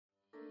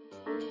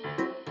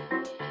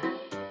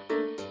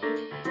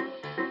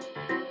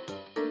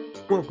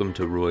Welcome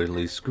to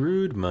Royally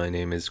Screwed. My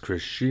name is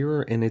Chris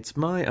Shearer, and it's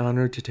my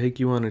honor to take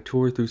you on a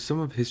tour through some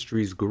of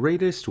history's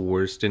greatest,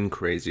 worst, and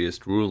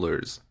craziest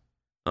rulers.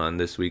 On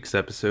this week's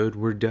episode,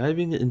 we're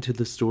diving into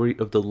the story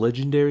of the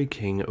legendary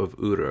king of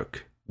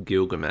Uruk,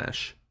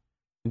 Gilgamesh.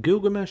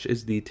 Gilgamesh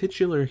is the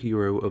titular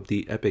hero of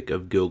the Epic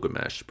of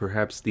Gilgamesh,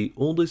 perhaps the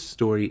oldest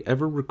story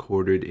ever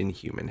recorded in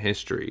human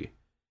history.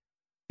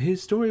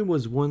 His story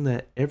was one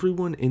that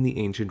everyone in the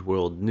ancient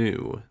world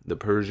knew, the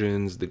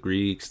Persians, the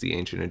Greeks, the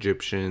ancient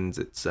Egyptians,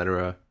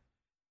 etc.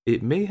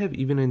 It may have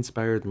even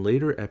inspired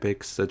later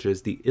epics such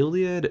as the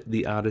Iliad,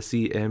 the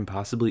Odyssey, and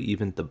possibly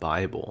even the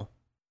Bible.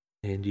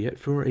 And yet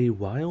for a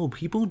while,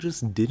 people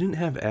just didn't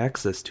have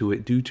access to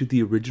it due to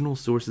the original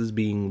sources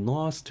being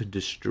lost,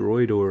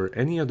 destroyed, or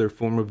any other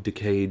form of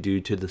decay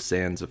due to the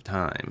sands of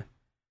time.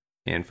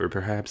 And for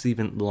perhaps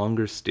even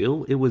longer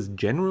still, it was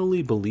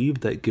generally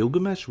believed that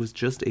Gilgamesh was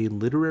just a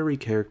literary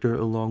character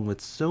along with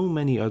so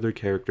many other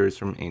characters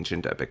from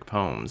ancient epic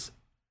poems.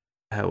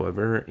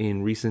 However,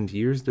 in recent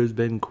years there's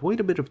been quite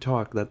a bit of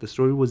talk that the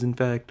story was in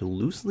fact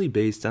loosely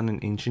based on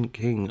an ancient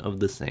king of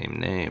the same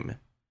name.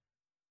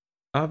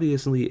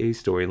 Obviously, a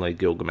story like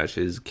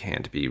Gilgamesh's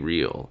can't be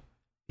real.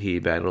 He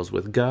battles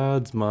with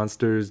gods,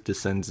 monsters,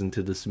 descends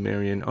into the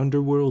Sumerian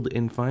underworld,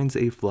 and finds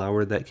a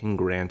flower that can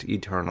grant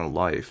eternal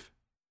life.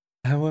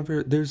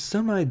 However, there's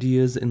some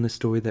ideas in the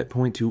story that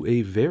point to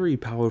a very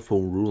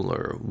powerful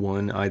ruler,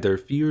 one either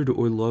feared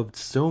or loved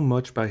so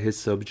much by his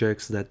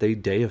subjects that they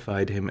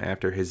deified him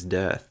after his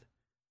death.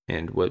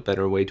 And what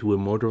better way to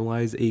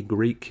immortalize a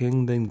great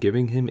king than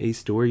giving him a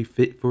story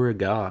fit for a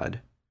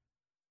god?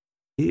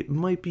 It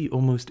might be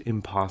almost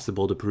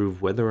impossible to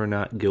prove whether or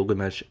not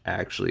Gilgamesh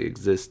actually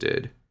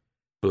existed,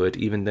 but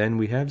even then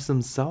we have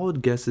some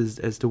solid guesses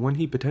as to when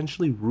he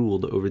potentially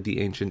ruled over the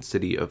ancient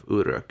city of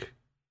Uruk.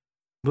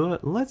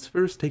 But let's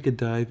first take a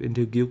dive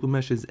into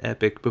Gilgamesh's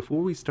epic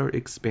before we start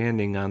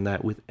expanding on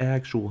that with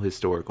actual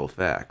historical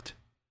fact.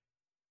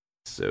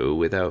 So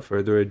without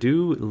further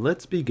ado,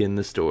 let's begin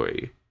the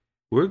story.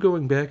 We're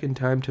going back in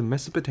time to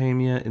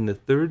Mesopotamia in the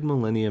 3rd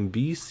millennium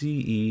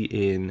BCE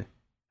in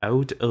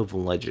Out of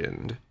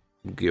Legend,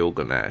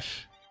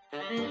 Gilgamesh.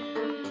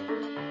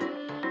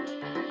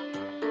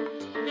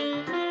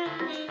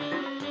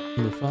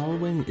 The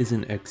following is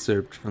an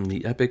excerpt from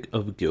the Epic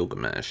of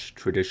Gilgamesh,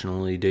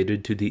 traditionally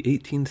dated to the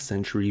 18th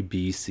century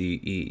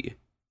BCE,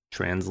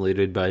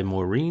 translated by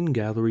Maureen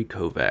Gallery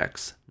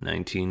Kovacs,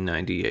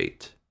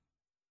 1998.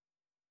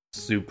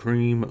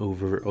 Supreme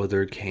over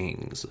other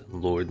kings,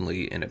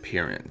 lordly in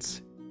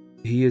appearance,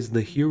 he is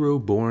the hero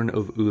born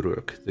of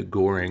Uruk, the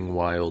goring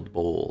wild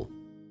bull.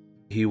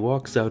 He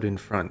walks out in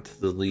front,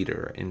 the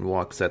leader, and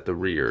walks at the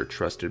rear,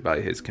 trusted by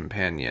his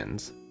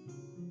companions.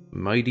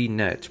 Mighty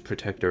Net,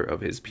 protector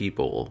of his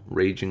people,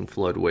 raging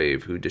flood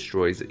wave who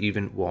destroys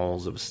even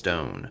walls of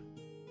stone.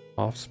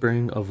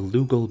 Offspring of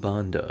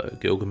Lugalbanda,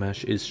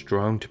 Gilgamesh is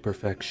strong to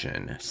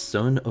perfection,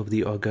 son of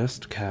the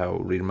august cow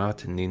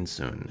Rirmat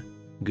Ninsun.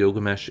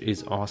 Gilgamesh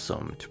is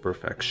awesome to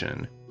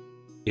perfection.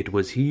 It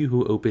was he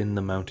who opened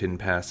the mountain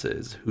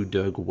passes, who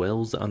dug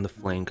wells on the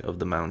flank of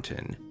the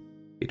mountain.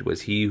 It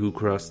was he who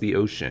crossed the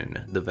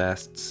ocean, the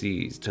vast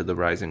seas to the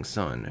rising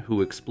sun,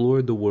 who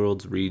explored the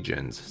world's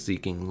regions,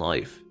 seeking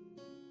life.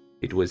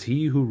 It was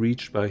he who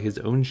reached by his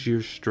own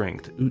sheer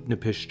strength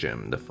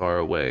Utnapishtim, the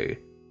faraway,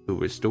 who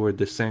restored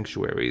the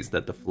sanctuaries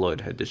that the flood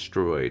had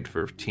destroyed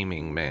for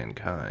teeming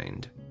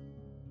mankind.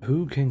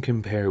 Who can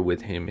compare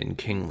with him in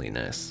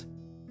kingliness?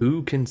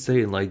 Who can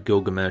say like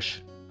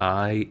Gilgamesh,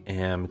 I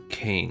am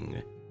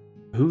king?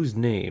 Whose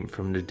name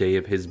from the day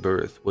of his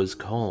birth was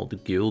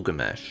called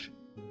Gilgamesh?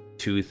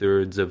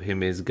 2/3 of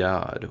him is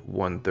God,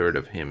 1/3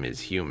 of him is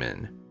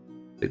human.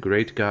 The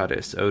great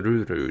goddess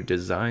Aruru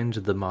designed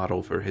the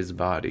model for his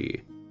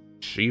body.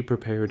 She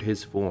prepared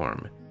his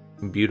form,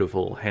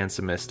 beautiful,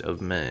 handsomest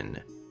of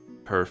men,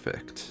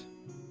 perfect.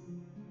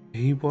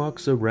 He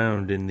walks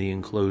around in the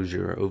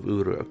enclosure of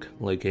Uruk.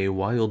 Like a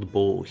wild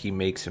bull, he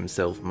makes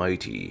himself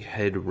mighty,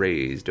 head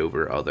raised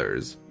over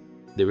others.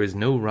 There is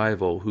no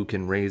rival who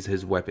can raise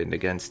his weapon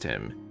against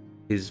him.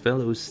 His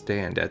fellows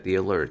stand at the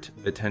alert,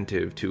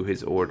 attentive to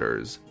his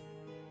orders.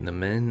 The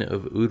men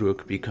of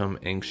Uruk become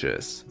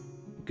anxious.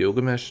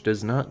 Gilgamesh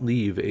does not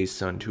leave a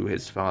son to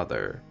his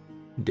father.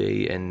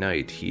 Day and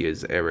night he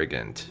is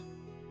arrogant.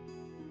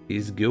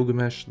 Is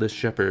Gilgamesh the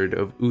shepherd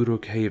of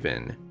Uruk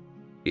Haven?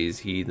 Is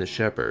he the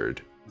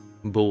shepherd?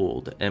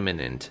 Bold,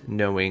 eminent,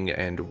 knowing,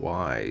 and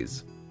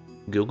wise.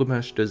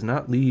 Gilgamesh does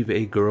not leave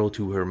a girl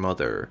to her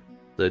mother,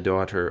 the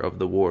daughter of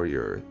the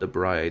warrior, the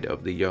bride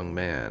of the young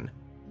man.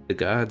 The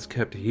gods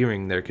kept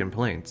hearing their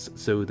complaints,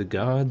 so the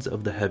gods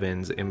of the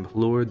heavens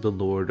implored the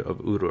lord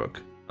of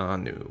Uruk,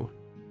 Anu.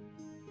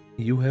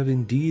 You have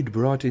indeed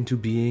brought into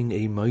being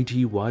a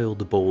mighty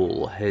wild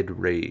bull, head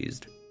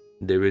raised.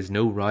 There is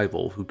no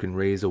rival who can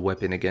raise a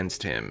weapon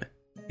against him.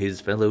 His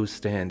fellows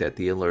stand at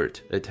the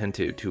alert,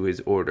 attentive to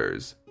his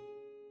orders.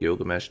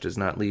 Gilgamesh does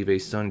not leave a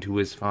son to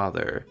his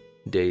father.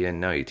 Day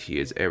and night he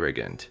is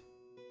arrogant.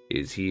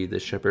 Is he the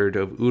shepherd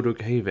of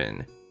Uruk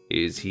Haven?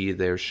 Is he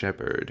their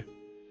shepherd?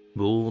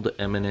 Bold,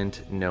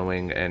 eminent,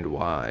 knowing, and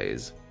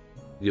wise.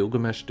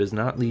 Gilgamesh does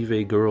not leave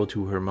a girl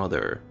to her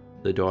mother,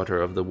 the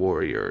daughter of the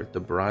warrior, the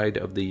bride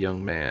of the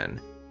young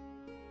man.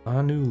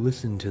 Anu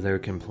listened to their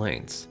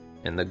complaints,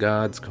 and the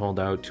gods called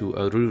out to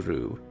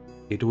Aruru.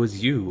 It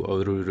was you,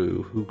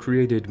 Aruru, who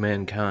created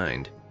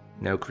mankind.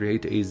 Now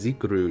create a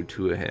Zikru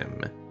to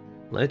him.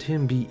 Let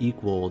him be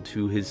equal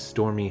to his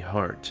stormy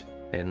heart,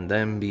 and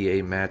them be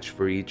a match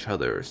for each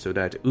other, so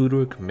that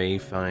Uruk may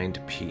find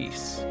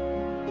peace.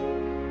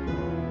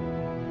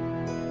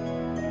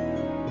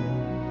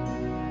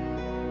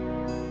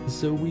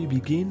 So we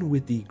begin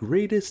with the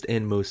greatest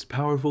and most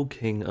powerful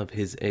king of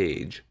his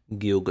age,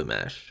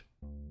 Gilgamesh.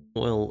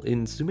 Well,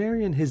 in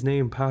Sumerian his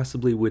name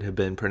possibly would have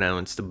been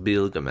pronounced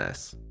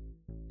Bilgamesh.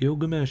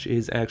 Gilgamesh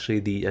is actually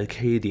the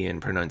Akkadian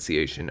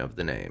pronunciation of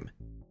the name.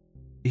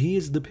 He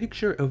is the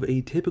picture of a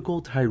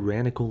typical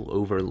tyrannical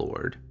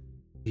overlord.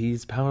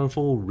 He's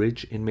powerful,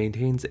 rich, and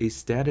maintains a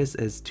status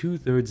as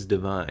two-thirds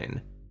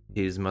divine,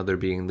 his mother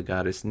being the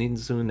goddess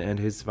Ninsun and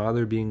his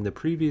father being the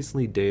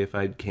previously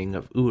deified king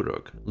of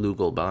Uruk,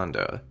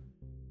 Lugalbanda.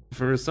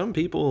 For some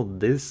people,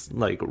 this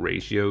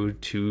ratio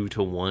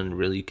 2-to-1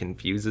 really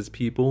confuses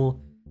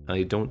people.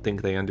 I don't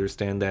think they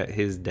understand that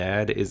his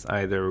dad is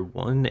either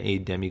 1, a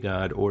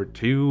demigod, or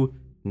 2,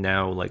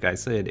 now, like I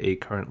said, a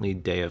currently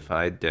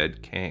deified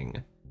dead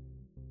king.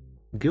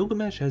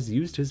 Gilgamesh has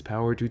used his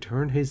power to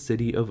turn his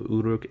city of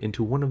Uruk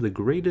into one of the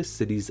greatest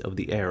cities of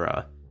the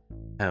era.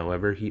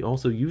 However, he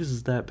also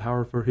uses that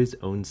power for his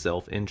own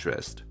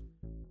self-interest.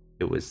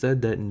 It was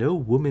said that no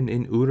woman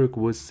in Uruk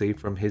was safe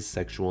from his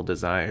sexual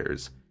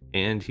desires,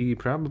 and he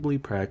probably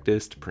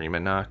practiced prima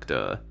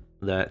nocta,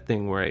 that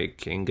thing where a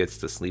king gets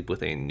to sleep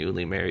with a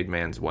newly married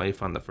man's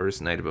wife on the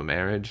first night of a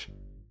marriage.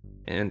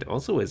 And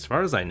also, as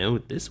far as I know,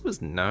 this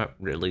was not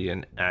really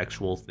an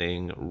actual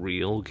thing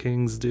real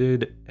kings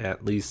did,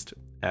 at least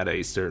at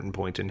a certain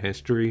point in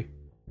history.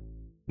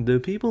 The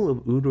people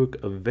of Uruk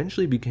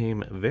eventually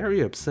became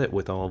very upset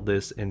with all of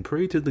this and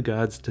prayed to the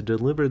gods to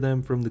deliver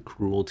them from the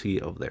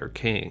cruelty of their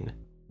king.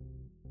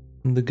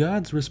 The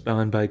gods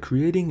respond by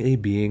creating a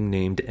being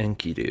named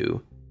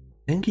Enkidu.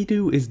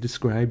 Enkidu is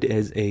described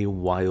as a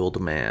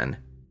wild man.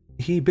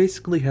 He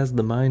basically has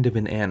the mind of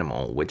an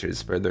animal, which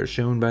is further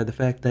shown by the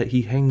fact that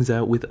he hangs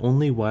out with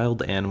only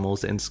wild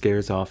animals and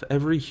scares off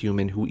every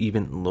human who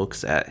even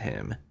looks at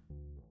him.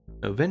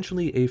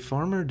 Eventually, a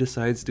farmer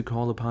decides to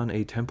call upon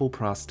a temple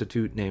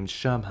prostitute named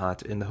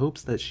Shamhat in the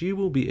hopes that she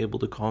will be able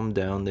to calm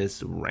down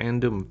this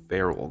random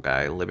feral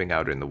guy living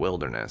out in the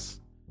wilderness.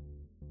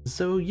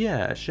 So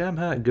yeah,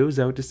 Shamhat goes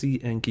out to see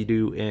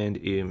Enkidu and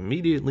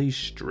immediately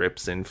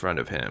strips in front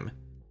of him.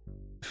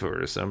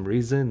 For some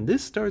reason,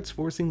 this starts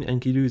forcing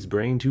Enkidu's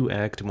brain to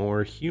act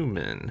more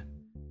human.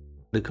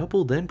 The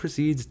couple then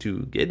proceeds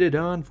to get it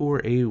on for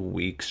a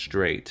week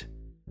straight.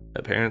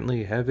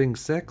 Apparently, having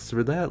sex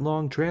for that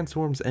long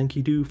transforms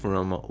Enkidu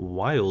from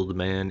wild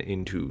man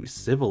into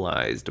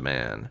civilized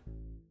man.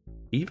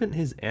 Even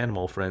his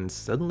animal friends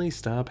suddenly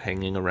stop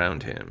hanging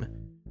around him.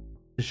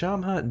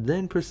 Shamhat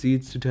then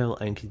proceeds to tell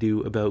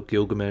Enkidu about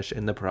Gilgamesh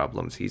and the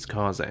problems he's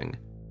causing.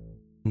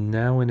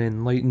 Now an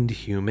enlightened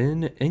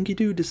human,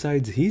 Enkidu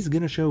decides he's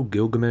gonna show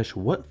Gilgamesh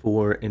what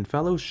for and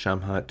follows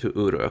Shamhat to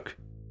Uruk.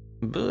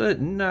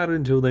 But not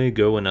until they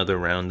go another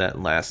round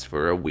that lasts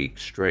for a week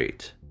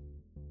straight.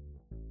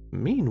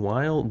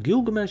 Meanwhile,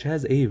 Gilgamesh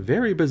has a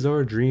very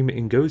bizarre dream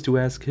and goes to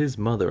ask his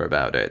mother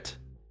about it.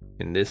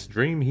 In this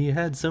dream, he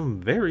had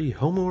some very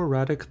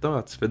homoerotic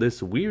thoughts for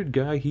this weird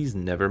guy he's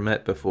never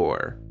met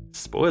before.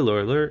 Spoiler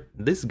alert,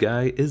 this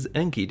guy is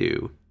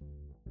Enkidu.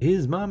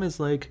 His mom is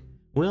like,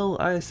 well,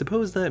 I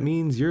suppose that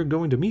means you're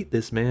going to meet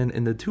this man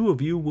and the two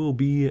of you will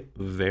be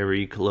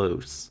very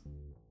close.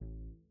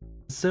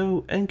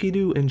 So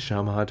Enkidu and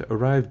Shamhat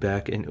arrive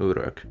back in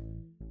Uruk.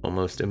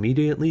 Almost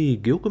immediately,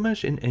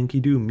 Gilgamesh and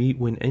Enkidu meet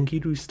when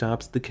Enkidu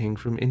stops the king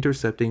from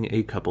intercepting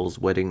a couple's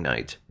wedding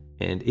night,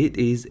 and it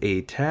is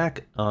a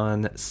tack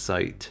on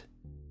sight.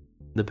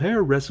 The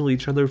pair wrestle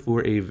each other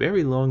for a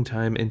very long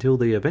time until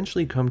they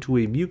eventually come to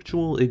a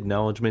mutual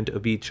acknowledgement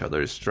of each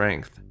other's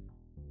strength.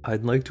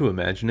 I'd like to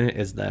imagine it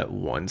as that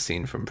one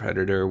scene from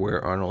Predator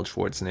where Arnold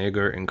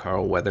Schwarzenegger and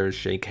Carl Weathers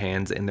shake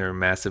hands and their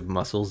massive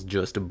muscles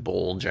just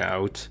bulge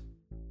out.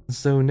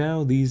 So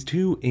now these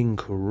two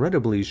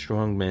incredibly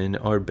strong men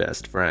are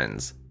best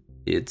friends.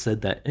 It's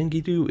said that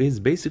Enkidu is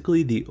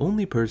basically the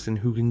only person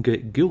who can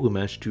get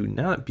Gilgamesh to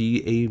not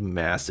be a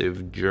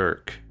massive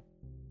jerk.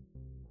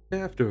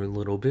 After a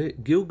little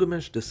bit,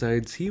 Gilgamesh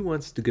decides he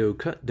wants to go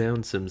cut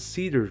down some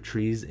cedar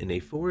trees in a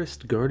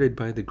forest guarded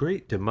by the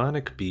great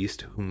demonic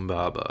beast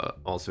Humbaba,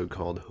 also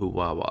called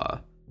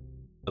Huwawa.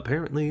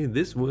 Apparently,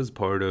 this was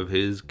part of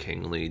his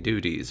kingly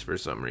duties for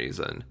some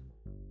reason.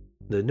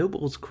 The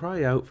nobles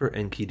cry out for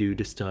Enkidu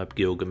to stop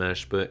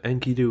Gilgamesh, but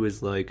Enkidu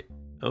is like,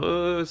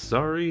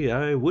 sorry,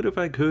 I would if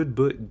I could,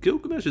 but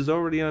Gilgamesh is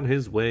already on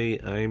his way,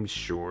 I'm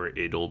sure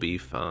it'll be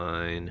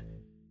fine.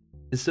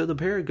 So the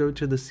pair go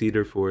to the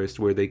cedar forest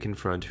where they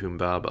confront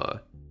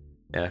Humbaba.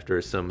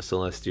 After some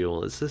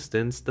celestial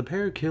assistance, the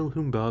pair kill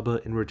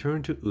Humbaba and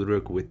return to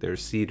Uruk with their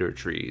cedar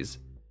trees.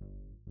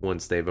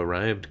 Once they've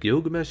arrived,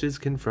 Gilgamesh is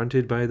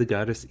confronted by the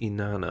goddess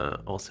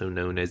Inanna, also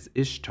known as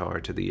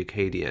Ishtar to the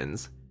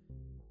Akkadians.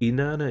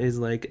 Inanna is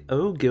like,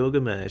 "Oh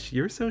Gilgamesh,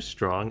 you're so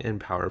strong and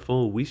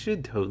powerful, we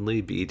should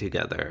totally be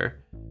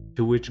together."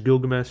 To which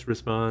Gilgamesh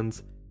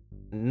responds,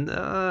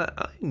 "Nah,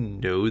 I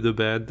know the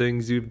bad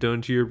things you've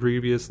done to your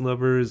previous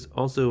lovers.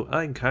 Also,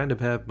 I kind of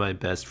have my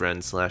best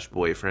friend slash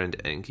boyfriend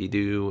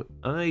Enkidu.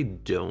 I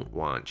don't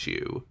want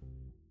you."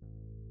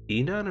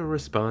 Inanna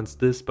responds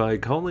this by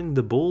calling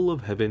the Bowl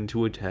of Heaven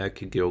to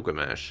attack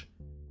Gilgamesh.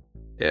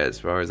 As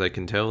far as I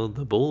can tell,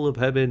 the Bowl of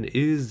Heaven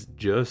is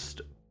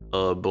just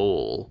a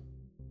bowl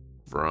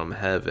from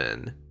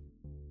heaven.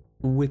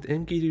 With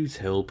Enkidu's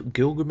help,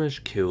 Gilgamesh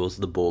kills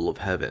the Bowl of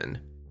Heaven.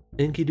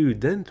 Enkidu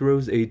then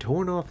throws a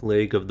torn-off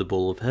leg of the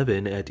Bowl of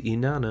Heaven at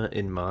Inanna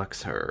and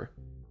mocks her.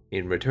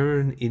 In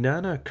return,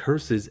 Inanna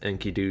curses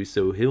Enkidu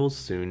so he'll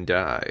soon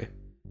die.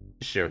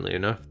 Surely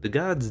enough, the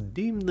gods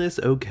deem this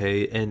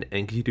okay and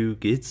Enkidu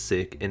gets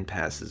sick and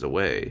passes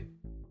away.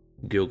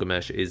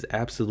 Gilgamesh is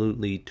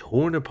absolutely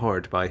torn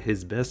apart by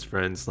his best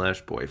friend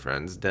slash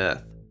boyfriend's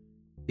death.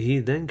 He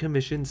then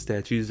commissions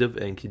statues of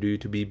Enkidu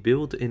to be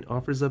built and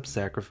offers up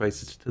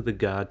sacrifices to the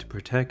god to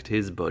protect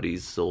his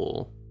buddy's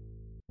soul.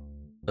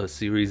 A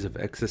series of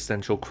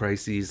existential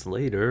crises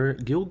later,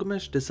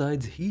 Gilgamesh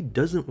decides he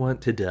doesn't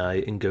want to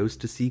die and goes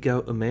to seek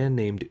out a man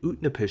named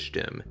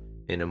Utnapishtim,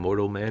 an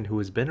immortal man who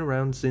has been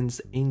around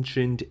since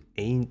ancient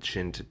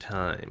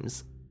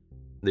times.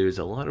 There's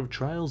a lot of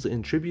trials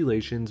and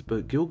tribulations,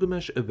 but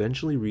Gilgamesh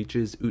eventually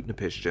reaches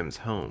Utnapishtim's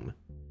home.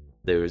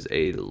 There's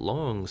a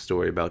long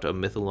story about a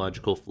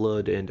mythological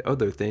flood and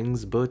other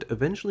things, but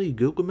eventually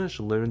Gilgamesh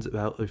learns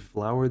about a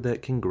flower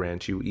that can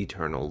grant you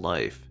eternal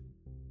life.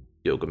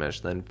 Gilgamesh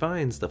then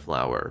finds the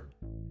flower.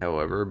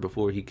 However,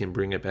 before he can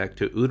bring it back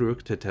to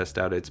Uruk to test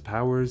out its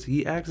powers,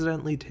 he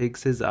accidentally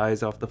takes his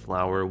eyes off the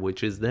flower,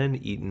 which is then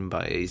eaten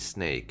by a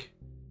snake.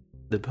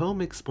 The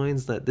poem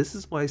explains that this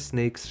is why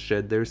snakes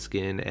shed their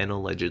skin and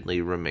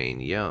allegedly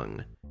remain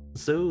young.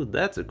 So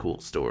that's a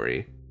cool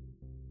story.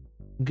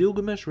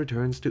 Gilgamesh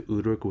returns to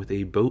Uruk with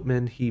a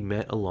boatman he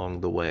met along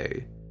the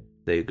way.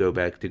 They go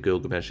back to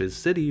Gilgamesh's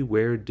city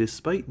where,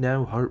 despite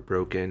now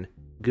heartbroken,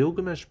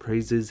 Gilgamesh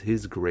praises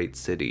his great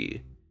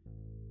city.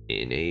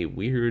 In a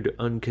weird,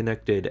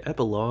 unconnected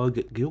epilogue,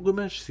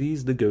 Gilgamesh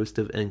sees the ghost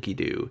of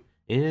Enkidu,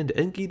 and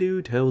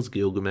Enkidu tells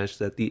Gilgamesh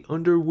that the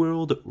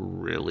underworld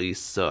really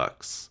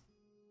sucks.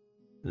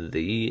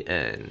 The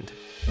end.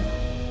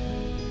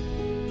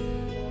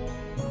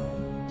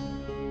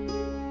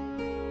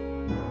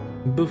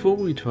 Before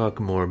we talk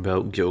more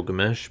about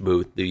Gilgamesh,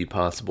 both the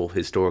possible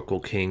historical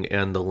king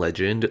and the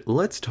legend,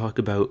 let's talk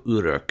about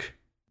Uruk.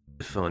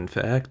 Fun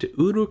fact,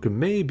 Uruk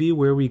may be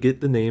where we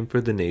get the name for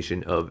the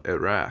nation of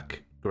Iraq.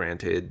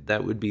 Granted,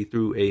 that would be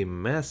through a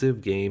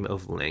massive game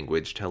of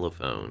language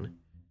telephone.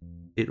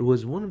 It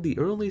was one of the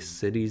earliest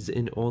cities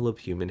in all of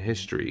human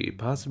history,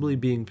 possibly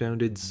being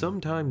founded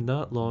sometime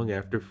not long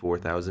after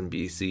 4000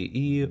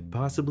 BCE,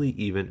 possibly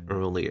even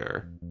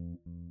earlier.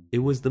 It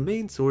was the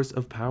main source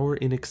of power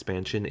and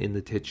expansion in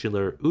the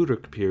titular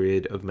Uruk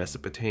period of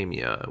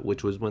Mesopotamia,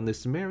 which was when the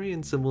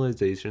Sumerian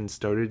civilization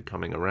started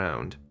coming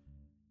around.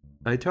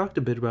 I talked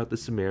a bit about the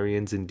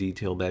Sumerians in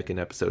detail back in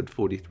episode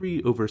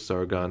 43 over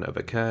Sargon of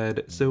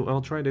Akkad, so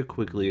I'll try to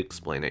quickly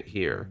explain it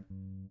here.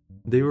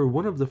 They were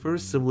one of the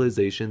first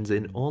civilizations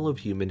in all of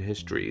human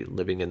history,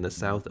 living in the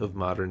south of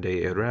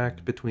modern-day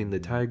Iraq between the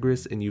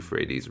Tigris and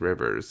Euphrates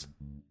rivers.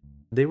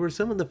 They were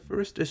some of the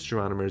first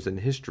astronomers in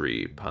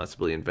history,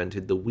 possibly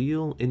invented the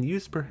wheel, and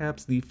used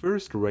perhaps the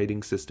first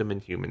writing system in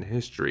human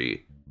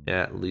history,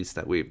 at least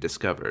that we've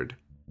discovered.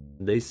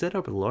 They set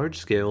up a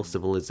large-scale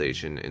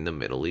civilization in the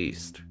Middle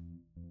East.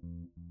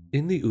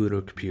 In the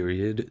Uruk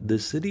period, the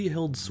city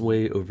held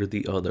sway over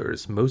the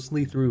others,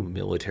 mostly through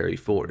military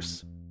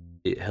force.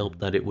 It helped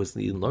that it was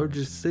the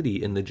largest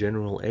city in the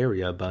general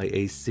area by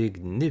a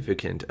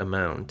significant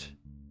amount.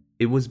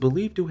 It was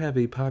believed to have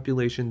a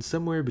population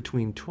somewhere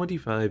between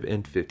 25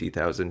 and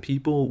 50,000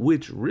 people,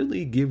 which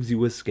really gives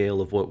you a scale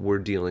of what we're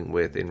dealing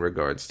with in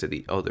regards to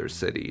the other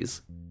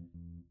cities.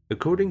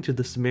 According to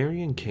the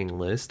Sumerian king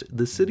list,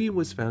 the city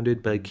was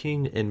founded by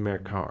King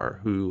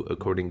Enmerkar, who,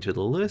 according to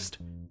the list,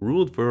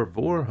 ruled for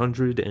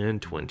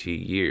 420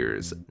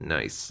 years.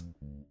 Nice.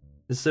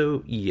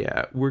 So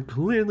yeah, we're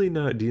clearly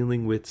not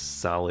dealing with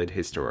solid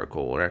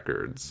historical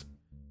records.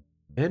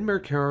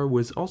 Enmerkar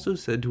was also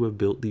said to have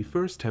built the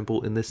first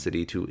temple in the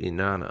city to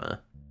Inanna.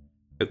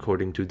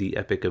 According to the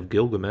Epic of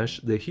Gilgamesh,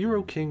 the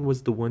hero king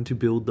was the one to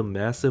build the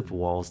massive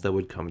walls that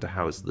would come to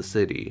house the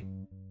city.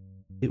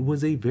 It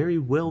was a very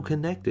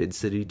well-connected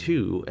city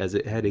too, as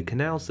it had a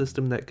canal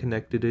system that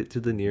connected it to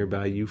the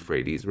nearby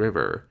Euphrates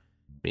River,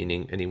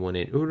 meaning anyone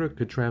in Uruk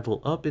could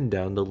travel up and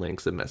down the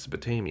lengths of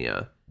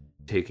Mesopotamia,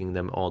 taking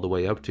them all the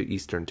way up to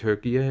eastern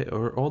Turkey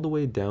or all the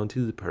way down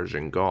to the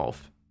Persian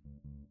Gulf.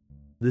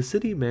 The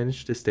city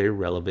managed to stay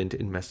relevant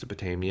in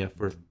Mesopotamia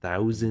for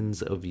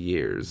thousands of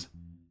years.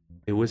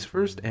 It was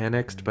first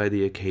annexed by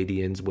the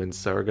Akkadians when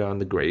Sargon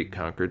the Great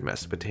conquered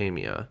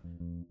Mesopotamia.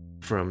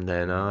 From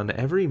then on,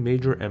 every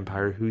major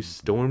empire who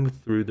stormed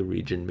through the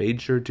region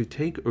made sure to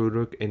take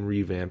Uruk and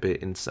revamp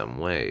it in some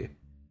way.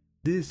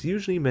 This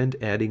usually meant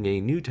adding a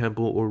new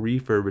temple or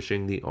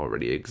refurbishing the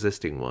already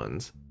existing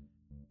ones.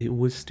 It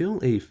was still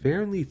a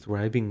fairly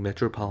thriving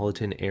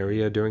metropolitan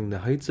area during the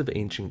heights of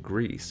ancient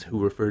Greece,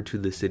 who referred to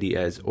the city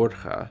as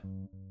Orcha.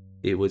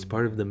 It was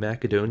part of the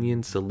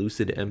Macedonian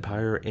Seleucid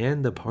Empire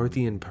and the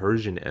Parthian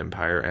Persian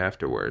Empire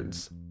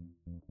afterwards.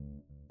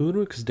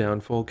 Uruk's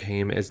downfall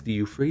came as the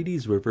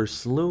Euphrates River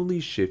slowly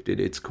shifted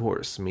its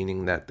course,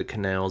 meaning that the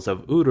canals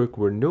of Uruk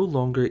were no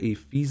longer a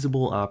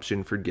feasible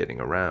option for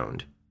getting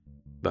around.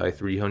 By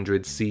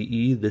 300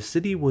 CE, the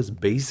city was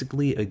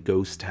basically a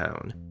ghost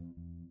town.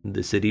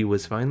 The city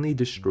was finally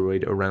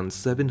destroyed around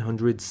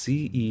 700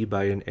 CE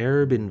by an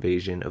Arab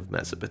invasion of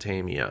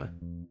Mesopotamia.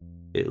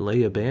 It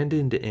lay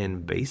abandoned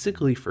and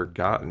basically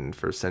forgotten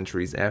for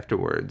centuries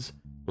afterwards,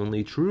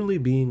 only truly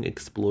being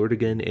explored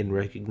again and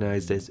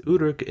recognized as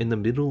Uruk in the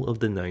middle of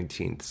the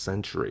 19th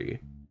century.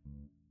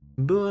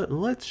 But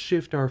let's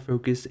shift our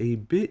focus a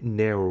bit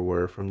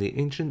narrower from the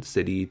ancient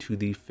city to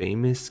the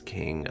famous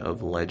king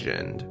of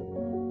legend.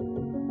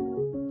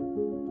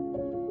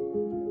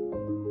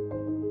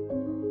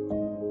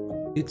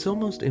 It's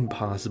almost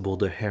impossible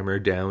to hammer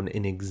down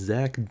an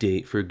exact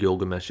date for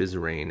Gilgamesh's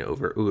reign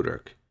over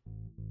Uruk.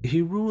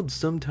 He ruled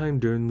sometime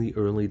during the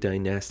early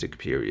dynastic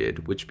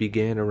period, which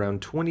began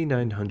around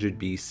 2900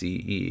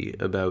 BCE,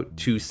 about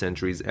 2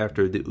 centuries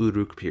after the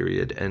Uruk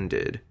period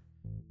ended.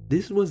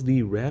 This was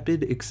the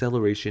rapid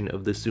acceleration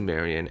of the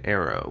Sumerian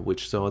era,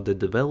 which saw the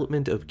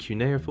development of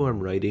cuneiform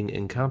writing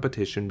and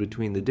competition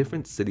between the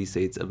different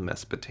city-states of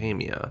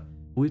Mesopotamia,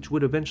 which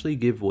would eventually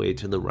give way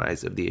to the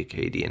rise of the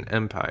Akkadian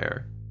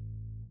Empire.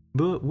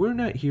 But we're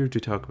not here to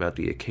talk about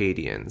the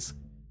Akkadians.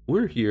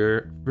 We're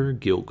here for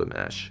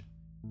Gilgamesh.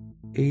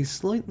 A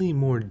slightly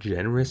more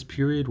generous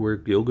period where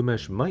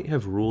Gilgamesh might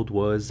have ruled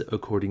was,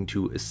 according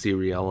to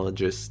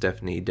Assyriologist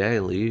Stephanie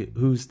Daly,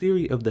 whose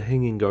theory of the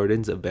Hanging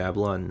Gardens of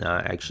Babylon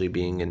not actually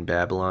being in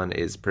Babylon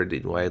is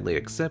pretty widely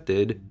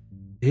accepted,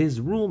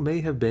 his rule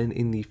may have been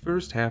in the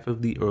first half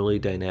of the early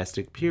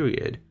dynastic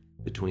period,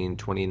 between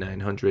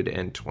 2900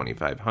 and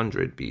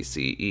 2500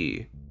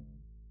 BCE.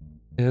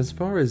 As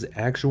far as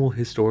actual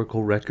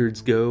historical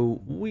records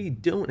go, we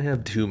don't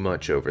have too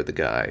much over the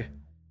guy.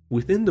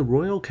 Within the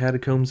royal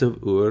catacombs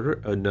of Ur,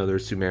 another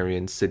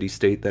Sumerian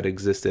city-state that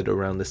existed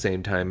around the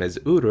same time as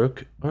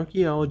Uruk,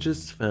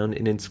 archaeologists found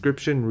an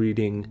inscription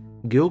reading,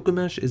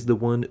 "Gilgamesh is the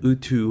one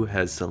Utu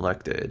has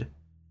selected."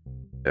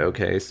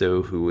 Okay,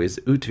 so who is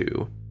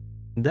Utu?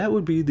 That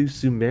would be the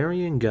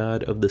Sumerian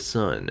god of the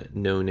sun,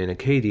 known in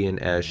Akkadian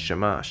as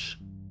Shamash.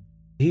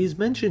 He's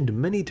mentioned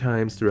many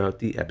times throughout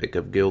the Epic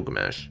of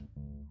Gilgamesh.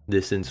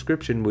 This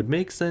inscription would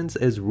make sense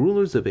as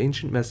rulers of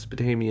ancient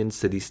Mesopotamian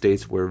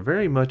city-states were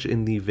very much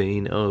in the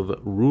vein of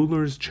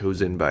rulers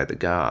chosen by the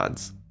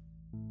gods.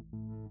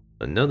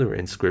 Another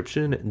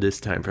inscription,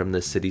 this time from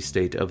the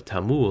city-state of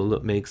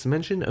Tamul, makes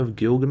mention of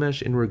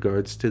Gilgamesh in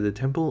regards to the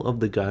temple of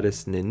the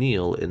goddess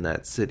Ninil in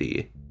that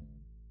city.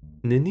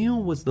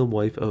 Ninil was the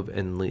wife of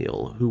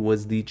Enlil, who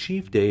was the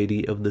chief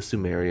deity of the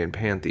Sumerian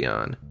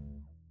pantheon.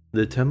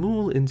 The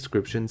Tamul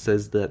inscription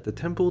says that the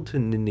temple to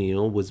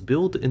Ninil was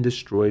built and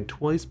destroyed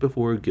twice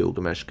before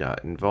Gilgamesh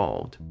got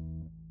involved.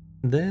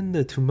 Then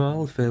the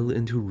Tumal fell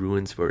into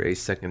ruins for a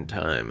second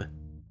time.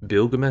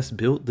 Gilgamesh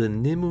built the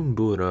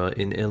Nimumbura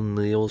in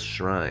Enlil's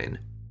shrine.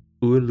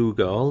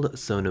 Ur-Lugal,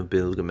 son of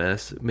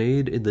Gilgamesh,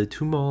 made the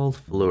Tumal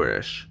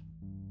flourish.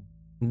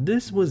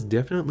 This was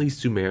definitely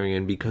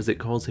Sumerian because it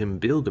calls him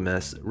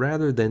Gilgamesh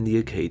rather than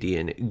the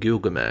Akkadian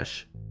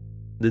Gilgamesh.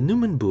 The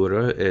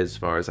Nimumbura, as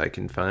far as I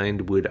can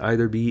find, would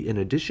either be an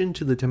addition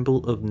to the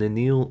temple of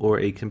Ninil or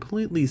a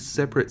completely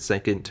separate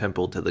second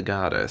temple to the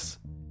goddess.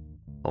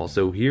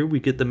 Also here we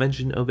get the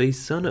mention of a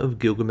son of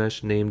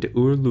Gilgamesh named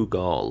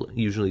Ur-Lugal,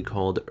 usually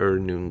called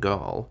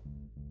Ur-Nungal.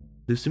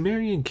 The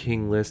Sumerian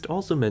king list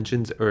also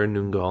mentions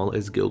Ur-Nungal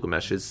as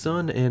Gilgamesh's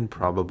son and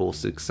probable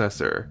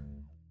successor.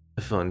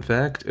 Fun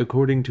fact,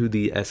 according to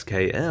the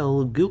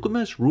SKL,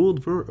 Gilgamesh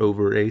ruled for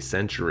over a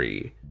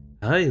century.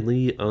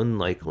 Highly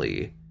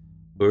unlikely.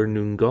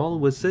 Ur-Nungal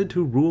was said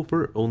to rule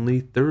for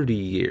only 30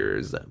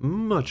 years,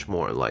 much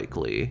more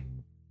likely.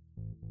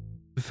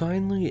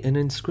 Finally, an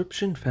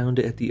inscription found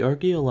at the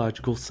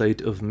archaeological site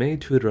of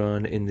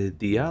May-Turan in the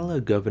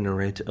Diyala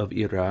Governorate of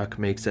Iraq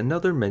makes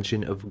another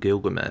mention of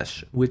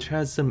Gilgamesh, which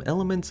has some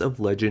elements of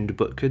legend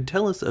but could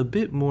tell us a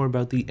bit more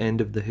about the end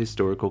of the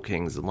historical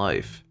king's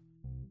life.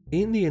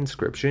 In the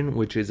inscription,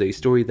 which is a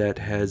story that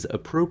has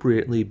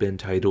appropriately been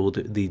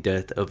titled The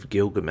Death of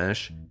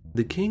Gilgamesh,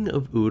 the king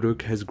of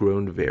Uruk has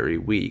grown very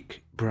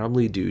weak,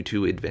 probably due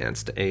to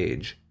advanced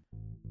age.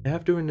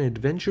 After an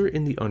adventure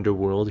in the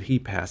underworld, he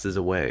passes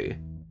away.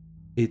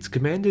 It's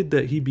commanded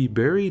that he be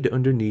buried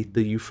underneath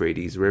the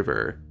Euphrates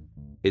River.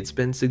 It's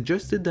been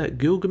suggested that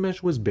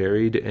Gilgamesh was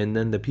buried and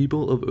then the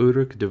people of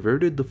Uruk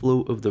diverted the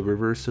flow of the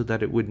river so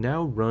that it would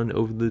now run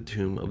over the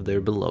tomb of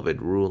their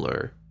beloved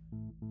ruler.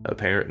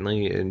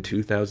 Apparently, in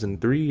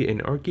 2003,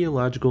 an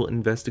archaeological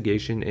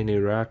investigation in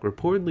Iraq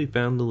reportedly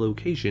found the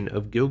location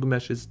of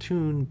Gilgamesh's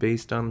tomb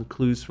based on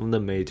clues from the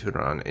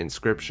Mehran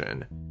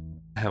inscription.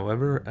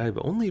 However, I've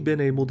only been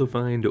able to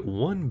find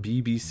one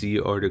BBC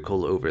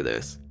article over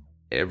this.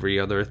 Every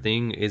other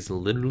thing is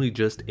literally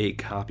just a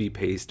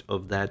copy-paste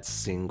of that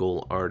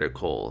single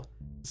article.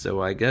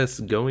 So I guess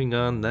going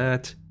on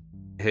that,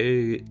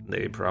 hey,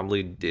 they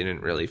probably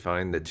didn't really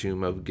find the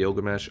tomb of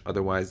Gilgamesh,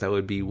 otherwise that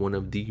would be one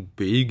of the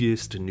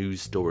biggest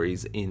news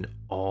stories in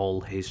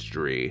all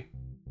history.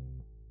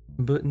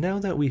 But now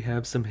that we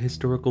have some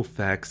historical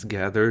facts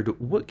gathered,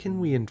 what can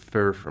we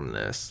infer from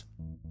this?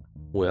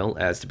 Well,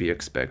 as to be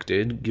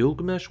expected,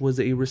 Gilgamesh was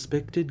a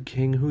respected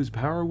king whose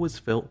power was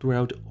felt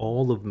throughout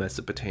all of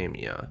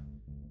Mesopotamia.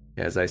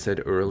 As I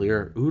said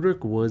earlier,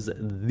 Uruk was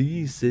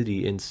the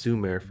city in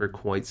Sumer for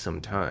quite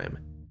some time.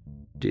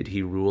 Did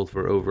he rule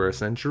for over a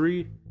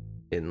century?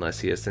 Unless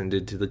he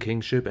ascended to the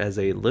kingship as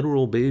a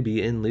literal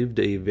baby and lived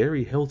a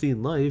very healthy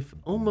life,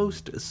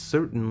 almost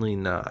certainly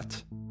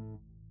not.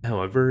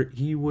 However,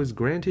 he was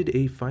granted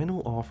a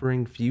final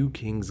offering few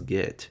kings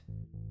get,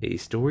 a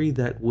story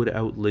that would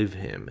outlive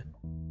him.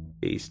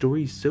 A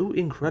story so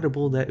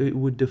incredible that it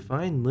would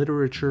define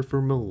literature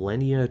for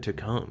millennia to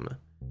come.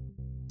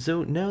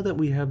 So now that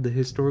we have the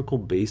historical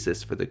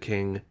basis for the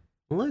king,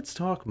 let's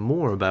talk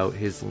more about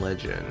his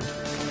legend.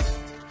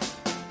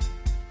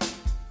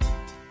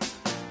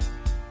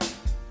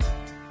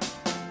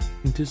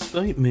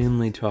 Despite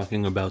mainly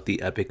talking about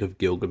the Epic of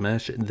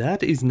Gilgamesh,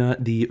 that is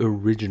not the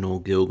original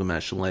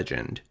Gilgamesh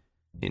legend.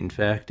 In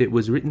fact, it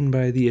was written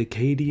by the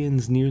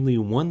Akkadians nearly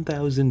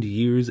 1,000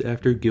 years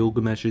after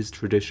Gilgamesh's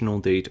traditional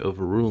date of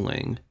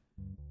ruling.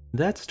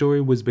 That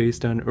story was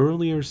based on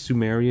earlier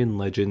Sumerian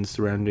legends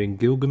surrounding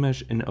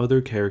Gilgamesh and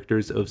other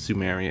characters of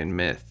Sumerian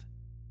myth.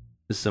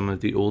 Some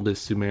of the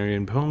oldest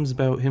Sumerian poems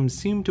about him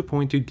seem to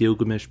point to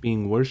Gilgamesh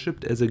being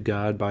worshipped as a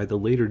god by the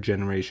later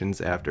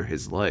generations after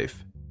his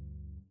life.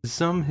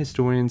 Some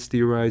historians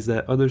theorize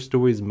that other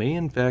stories may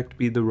in fact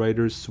be the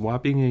writers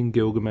swapping in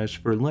Gilgamesh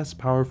for less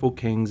powerful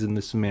kings in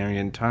the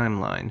Sumerian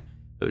timeline,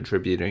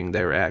 attributing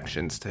their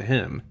actions to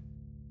him.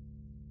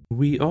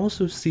 We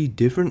also see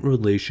different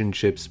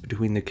relationships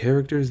between the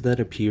characters that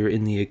appear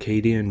in the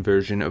Akkadian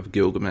version of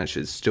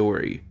Gilgamesh's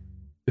story.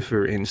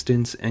 For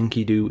instance,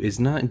 Enkidu is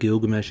not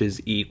Gilgamesh's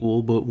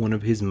equal but one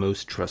of his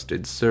most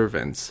trusted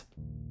servants.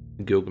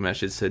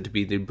 Gilgamesh is said to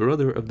be the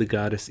brother of the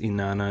goddess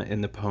Inanna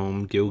in the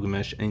poem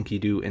Gilgamesh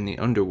Enkidu in the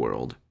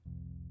Underworld.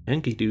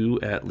 Enkidu,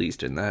 at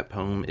least in that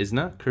poem, is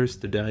not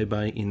cursed to die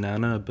by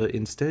Inanna but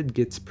instead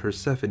gets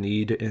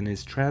Persephone'd and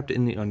is trapped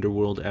in the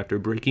underworld after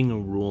breaking a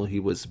rule he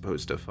was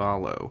supposed to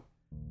follow.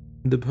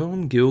 The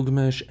poem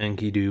Gilgamesh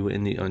Enkidu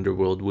in the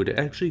Underworld would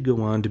actually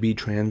go on to be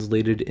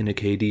translated in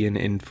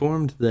Akkadian and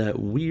formed that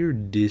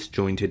weird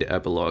disjointed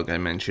epilogue I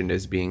mentioned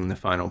as being the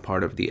final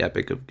part of the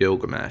Epic of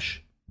Gilgamesh.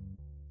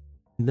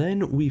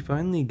 Then we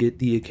finally get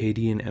the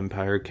Akkadian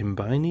Empire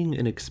combining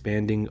and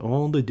expanding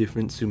all the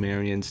different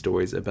Sumerian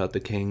stories about the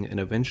king and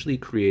eventually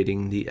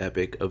creating the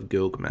Epic of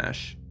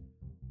Gilgamesh.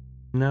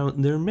 Now,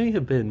 there may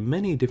have been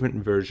many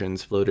different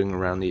versions floating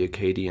around the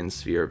Akkadian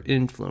sphere of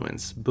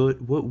influence, but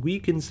what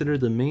we consider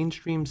the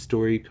mainstream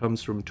story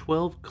comes from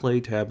 12 clay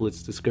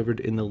tablets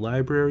discovered in the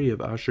library of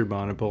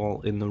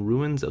Ashurbanipal in the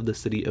ruins of the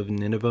city of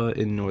Nineveh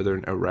in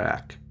northern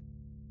Iraq.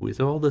 With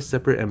all the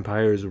separate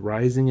empires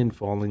rising and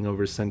falling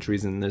over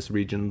centuries in this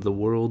region of the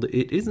world,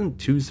 it isn't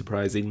too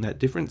surprising that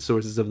different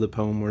sources of the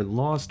poem were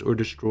lost or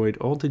destroyed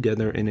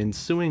altogether in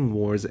ensuing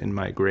wars and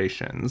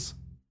migrations.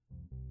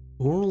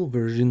 Oral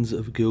versions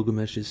of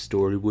Gilgamesh's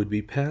story would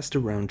be passed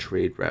around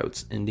trade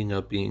routes, ending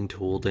up being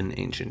told in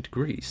ancient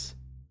Greece.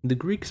 The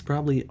Greeks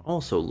probably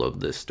also loved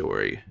this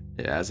story.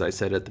 As I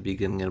said at the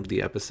beginning of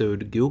the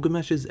episode,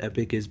 Gilgamesh's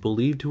epic is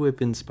believed to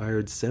have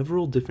inspired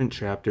several different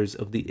chapters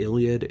of the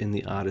Iliad and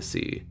the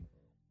Odyssey.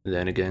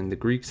 Then again, the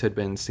Greeks had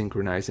been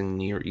synchronizing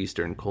Near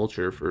Eastern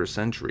culture for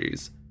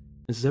centuries.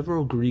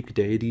 Several Greek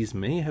deities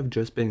may have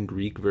just been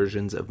Greek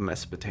versions of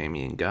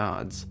Mesopotamian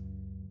gods.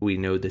 We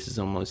know this is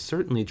almost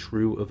certainly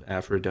true of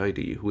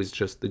Aphrodite, who is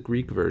just the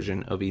Greek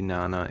version of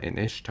Inanna and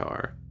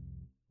Ishtar.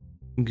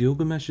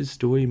 Gilgamesh's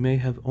story may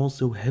have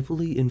also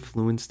heavily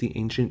influenced the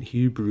ancient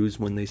Hebrews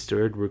when they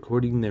started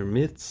recording their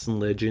myths,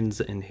 legends,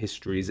 and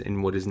histories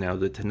in what is now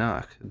the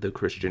Tanakh, the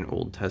Christian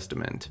Old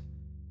Testament.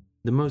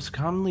 The most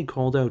commonly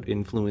called out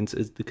influence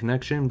is the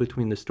connection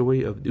between the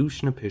story of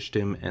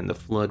Ushnapishtim and the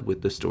flood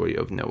with the story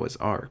of Noah's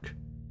Ark.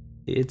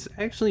 It's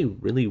actually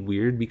really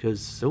weird because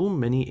so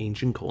many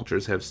ancient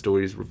cultures have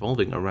stories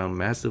revolving around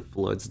massive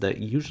floods that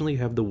usually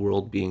have the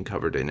world being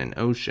covered in an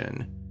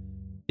ocean.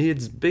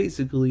 It's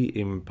basically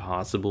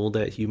impossible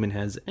that human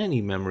has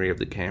any memory of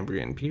the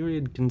Cambrian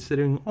period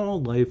considering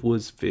all life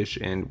was fish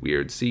and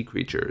weird sea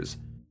creatures.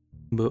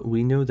 But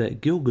we know that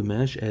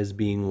Gilgamesh, as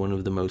being one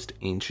of the most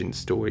ancient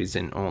stories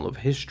in all of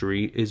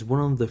history, is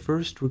one of the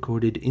first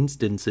recorded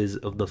instances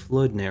of the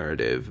flood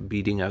narrative,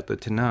 beating out the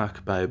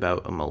Tanakh by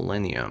about a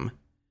millennium.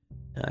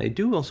 I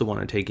do also want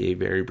to take a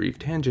very brief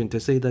tangent to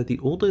say that the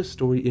oldest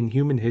story in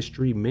human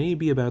history may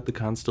be about the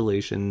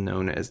constellation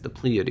known as the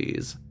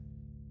Pleiades.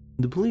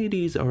 The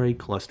Pleiades are a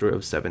cluster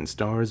of 7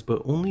 stars,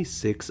 but only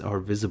 6 are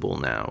visible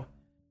now.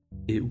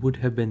 It would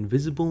have been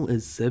visible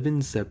as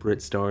 7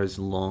 separate stars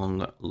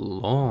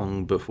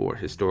long before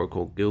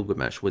historical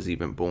Gilgamesh was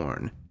even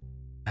born.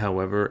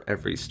 However,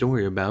 every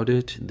story about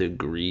it, the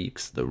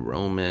Greeks, the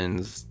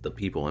Romans, the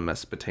people in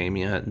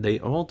Mesopotamia, they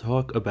all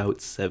talk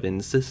about 7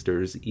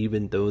 sisters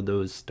even though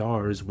those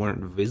stars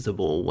weren't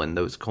visible when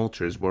those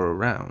cultures were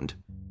around.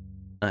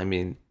 I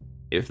mean,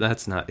 if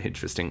that's not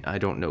interesting, I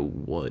don't know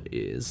what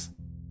is.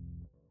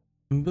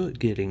 But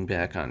getting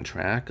back on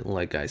track,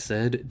 like I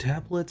said,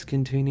 tablets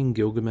containing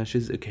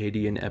Gilgamesh's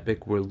Akkadian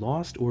epic were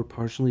lost or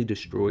partially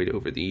destroyed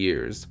over the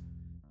years.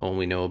 All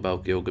we know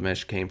about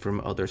Gilgamesh came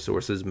from other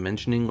sources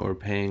mentioning or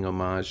paying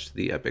homage to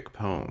the epic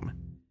poem.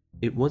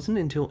 It wasn't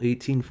until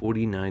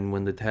 1849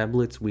 when the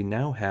tablets we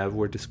now have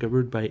were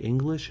discovered by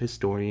English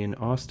historian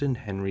Austen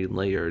Henry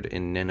Layard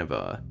in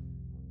Nineveh.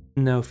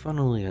 Now,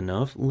 funnily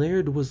enough,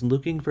 Layard was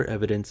looking for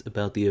evidence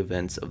about the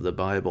events of the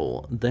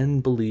Bible,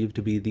 then believed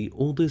to be the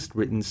oldest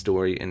written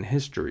story in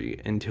history,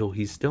 until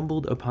he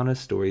stumbled upon a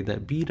story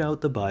that beat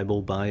out the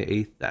Bible by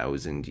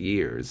 1,000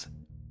 years.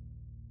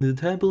 The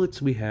tablets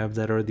we have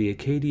that are the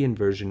Akkadian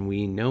version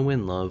we know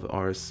and love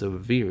are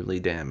severely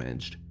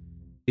damaged.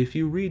 If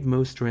you read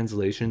most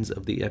translations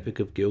of the Epic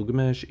of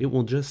Gilgamesh, it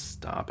will just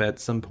stop at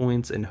some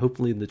points and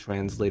hopefully the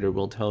translator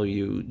will tell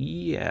you,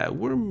 yeah,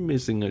 we're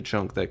missing a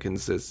chunk that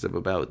consists of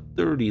about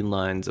 30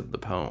 lines of the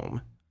poem.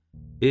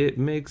 It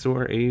makes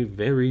for a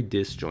very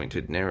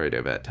disjointed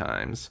narrative at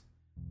times.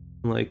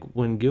 Like,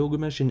 when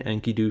Gilgamesh and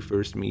Enkidu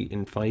first meet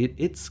and fight,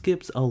 it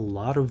skips a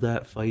lot of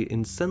that fight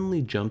and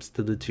suddenly jumps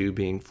to the two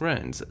being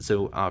friends,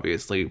 so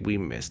obviously we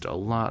missed a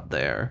lot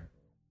there.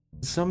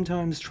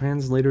 Sometimes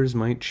translators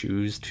might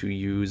choose to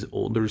use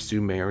older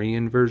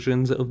Sumerian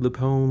versions of the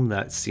poem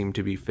that seem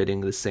to be fitting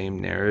the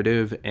same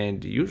narrative,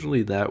 and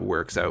usually that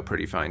works out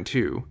pretty fine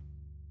too.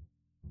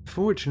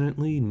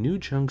 Fortunately, new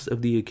chunks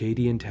of the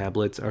Akkadian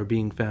tablets are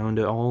being found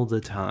all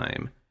the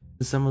time.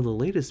 Some of the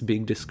latest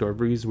big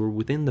discoveries were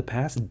within the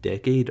past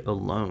decade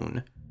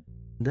alone.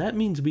 That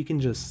means we can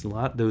just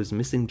slot those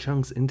missing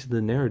chunks into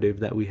the narrative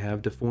that we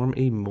have to form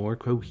a more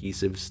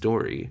cohesive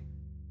story.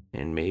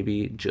 And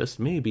maybe, just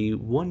maybe,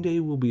 one day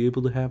we'll be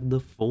able to have the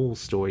full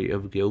story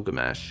of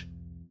Gilgamesh.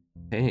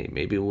 Hey,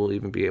 maybe we'll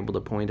even be able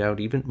to point out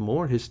even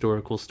more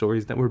historical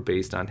stories that were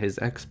based on his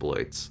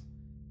exploits.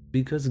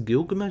 Because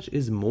Gilgamesh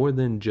is more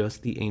than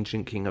just the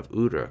ancient king of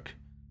Uruk.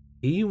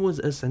 He was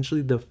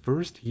essentially the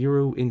first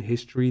hero in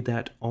history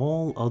that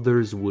all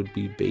others would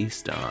be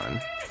based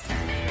on.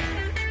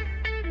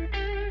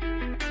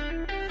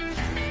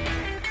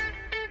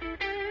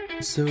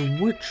 So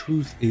what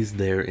truth is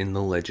there in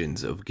the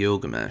legends of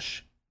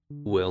Gilgamesh?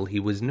 Well, he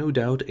was no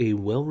doubt a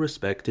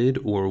well-respected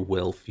or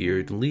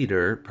well-feared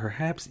leader,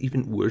 perhaps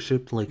even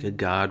worshipped like a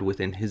god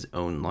within his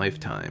own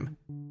lifetime.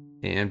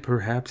 And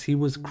perhaps he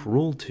was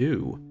cruel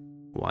too.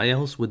 Why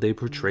else would they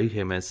portray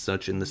him as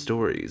such in the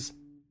stories?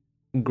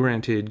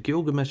 Granted,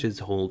 Gilgamesh's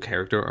whole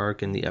character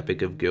arc in the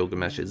Epic of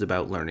Gilgamesh is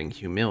about learning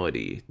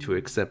humility, to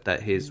accept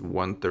that his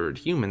 1/3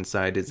 human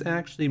side is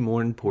actually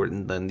more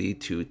important than the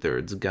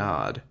 2/3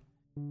 god.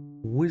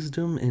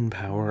 Wisdom and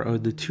power are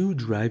the two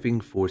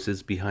driving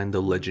forces behind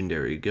the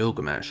legendary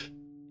Gilgamesh,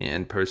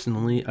 and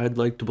personally I'd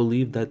like to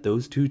believe that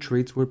those two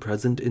traits were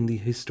present in the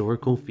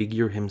historical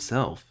figure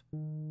himself.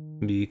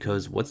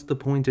 Because what's the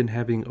point in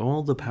having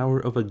all the power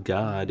of a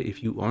god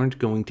if you aren't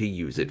going to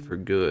use it for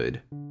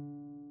good?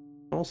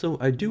 Also,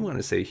 I do want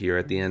to say here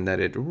at the end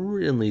that it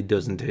really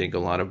doesn't take a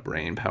lot of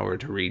brain power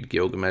to read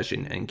Gilgamesh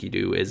and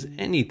Enkidu as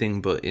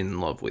anything but in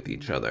love with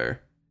each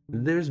other.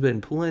 There's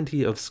been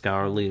plenty of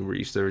scholarly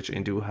research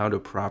into how to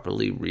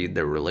properly read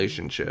their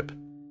relationship.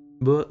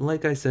 But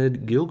like I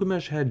said,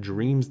 Gilgamesh had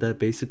dreams that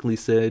basically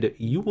said,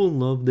 you will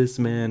love this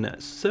man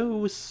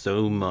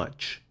so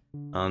much,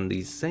 on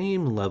the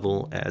same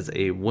level as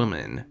a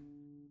woman.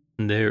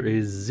 There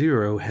is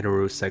zero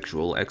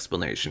heterosexual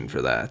explanation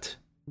for that.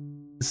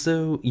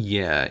 So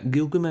yeah,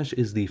 Gilgamesh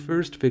is the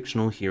first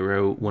fictional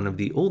hero, one of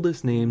the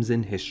oldest names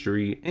in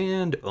history,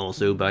 and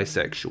also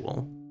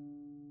bisexual.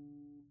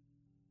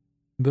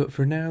 But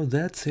for now,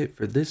 that's it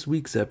for this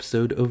week's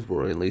episode of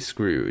Royally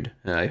Screwed.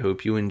 I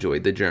hope you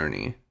enjoyed the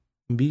journey.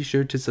 Be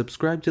sure to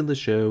subscribe to the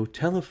show,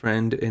 tell a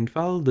friend, and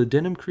follow the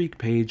Denim Creek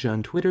page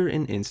on Twitter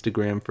and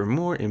Instagram for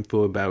more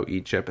info about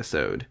each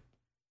episode.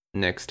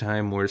 Next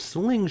time, we're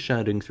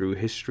slingshotting through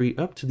history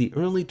up to the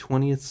early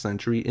 20th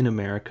century in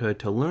America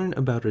to learn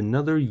about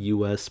another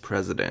US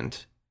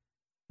president.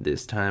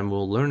 This time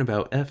we'll learn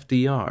about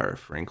FDR,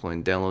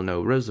 Franklin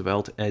Delano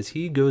Roosevelt, as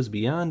he goes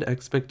beyond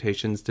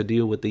expectations to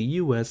deal with the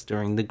US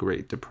during the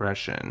Great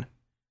Depression.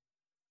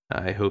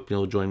 I hope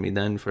you'll join me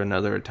then for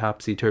another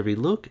topsy-turvy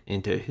look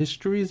into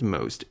history's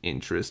most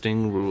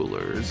interesting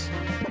rulers.